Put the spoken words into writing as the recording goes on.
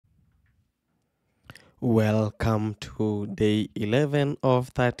Welcome to day 11 of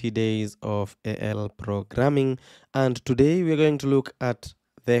 30 days of AL programming, and today we're going to look at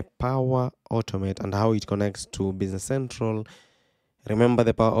the Power Automate and how it connects to Business Central. Remember,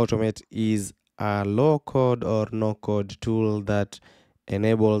 the Power Automate is a low code or no code tool that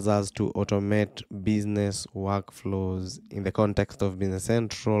enables us to automate business workflows in the context of Business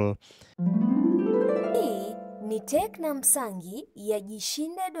Central. Hii ni Tech na Msangi ya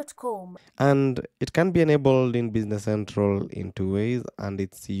Jishinde.com. And it can be enabled in Business Central in two ways, and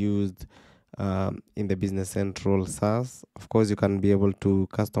it's used in the Business Central SaaS. Of course, you can be able to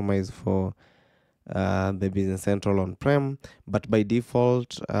customize for the Business Central on-prem, but by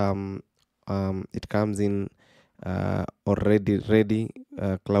default, it comes in already ready,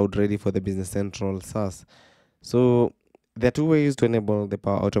 cloud ready for the Business Central SaaS. So there are two ways to enable the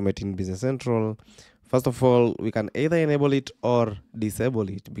Power Automate in Business Central. First of all, we can either enable it or disable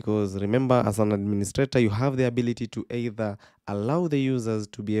it, because remember, as an administrator, you have the ability to either allow the users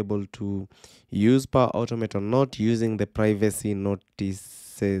to be able to use Power Automate or not using the privacy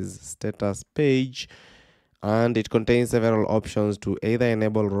notices status page. And it contains several options to either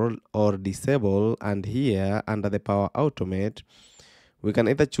enable or disable. And here under the Power Automate, we can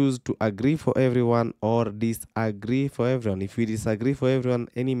either choose to agree for everyone or disagree for everyone. If we disagree for everyone,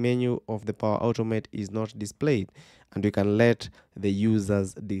 any menu of the Power Automate is not displayed, and we can let the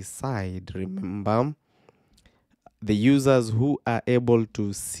users decide. Remember, the users who are able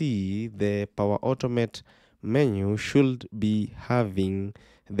to see the Power Automate menu should be having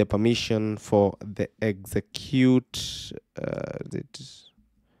the permission for the execute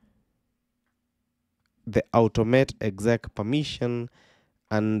the automate exec permission.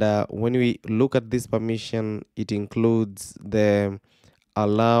 And when we look at this permission, it includes the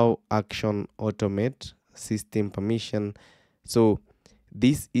allow action automate system permission. So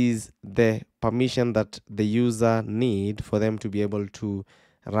this is the permission that the user need for them to be able to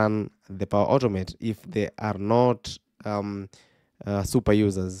run the Power Automate if they are not super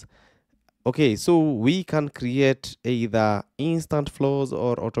users. Okay, so we can create either instant flows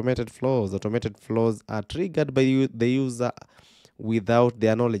or automated flows. Automated flows are triggered by the user without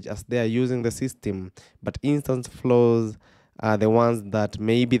their knowledge as they are using the system, but instant flows are the ones that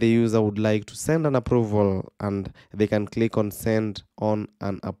maybe the user would like to send an approval and they can click on send on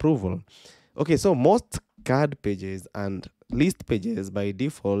an approval. Okay, so most card pages and list pages by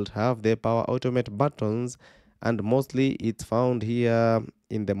default have their Power Automate buttons, and mostly it's found here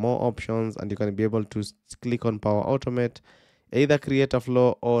in the more options, and you can be able to click on Power Automate, either create a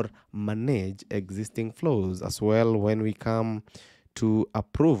flow or manage existing flows as well. When we come to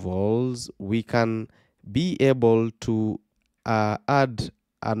approvals, we can be able to add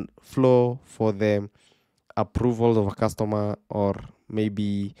a flow for the approval of a customer or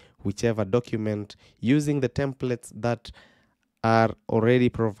maybe whichever document using the templates that are already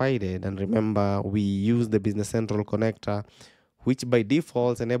provided. And remember, we use the Business Central connector, which by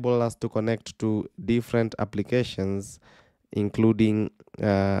default enable us to connect to different applications, including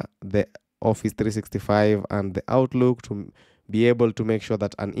the Office 365 and the Outlook, to be able to make sure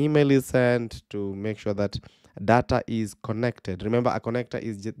that an email is sent, to make sure that data is connected. Remember, a connector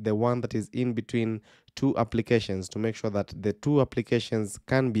is the one that is in between two applications to make sure that the two applications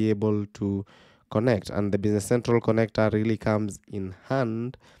can be able to connect, and the Business Central connector really comes in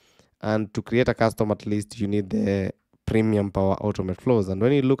hand. And to create a custom, at least you need the premium Power Automate flows. And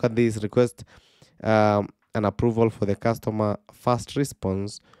when you look at this request an approval for the customer fast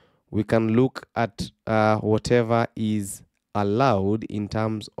response, we can look at whatever is allowed in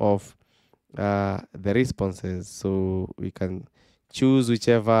terms of the responses. So we can choose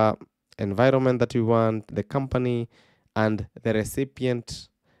whichever environment that we want, the company and the recipient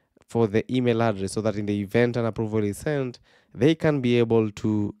for the email address, so that in the event an approval is sent, they can be able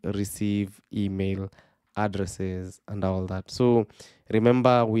to receive email addresses and all that. So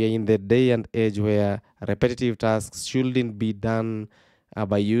remember, we are in the day and age where repetitive tasks shouldn't be done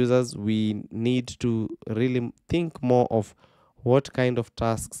by users. We need to really think more of what kind of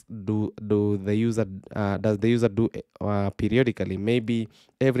tasks does the user do periodically. Maybe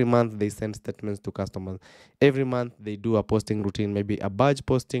every month they send statements to customers, every month they do a posting routine, maybe a badge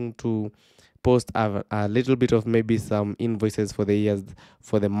posting to post a little bit of maybe some invoices for the years,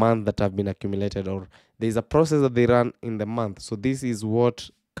 for the month that have been accumulated, or there's a process that they run in the month. So this is what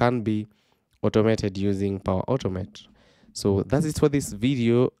can be automated using Power Automate. So that is for this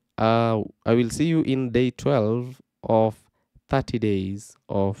video. I will see you in day 12 of 30 days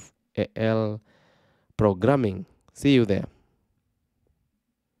of AL programming. See you there.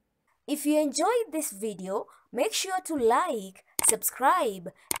 If you enjoyed this video, make sure to like,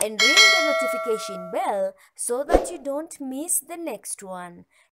 subscribe and ring the notification bell so that you don't miss the next one.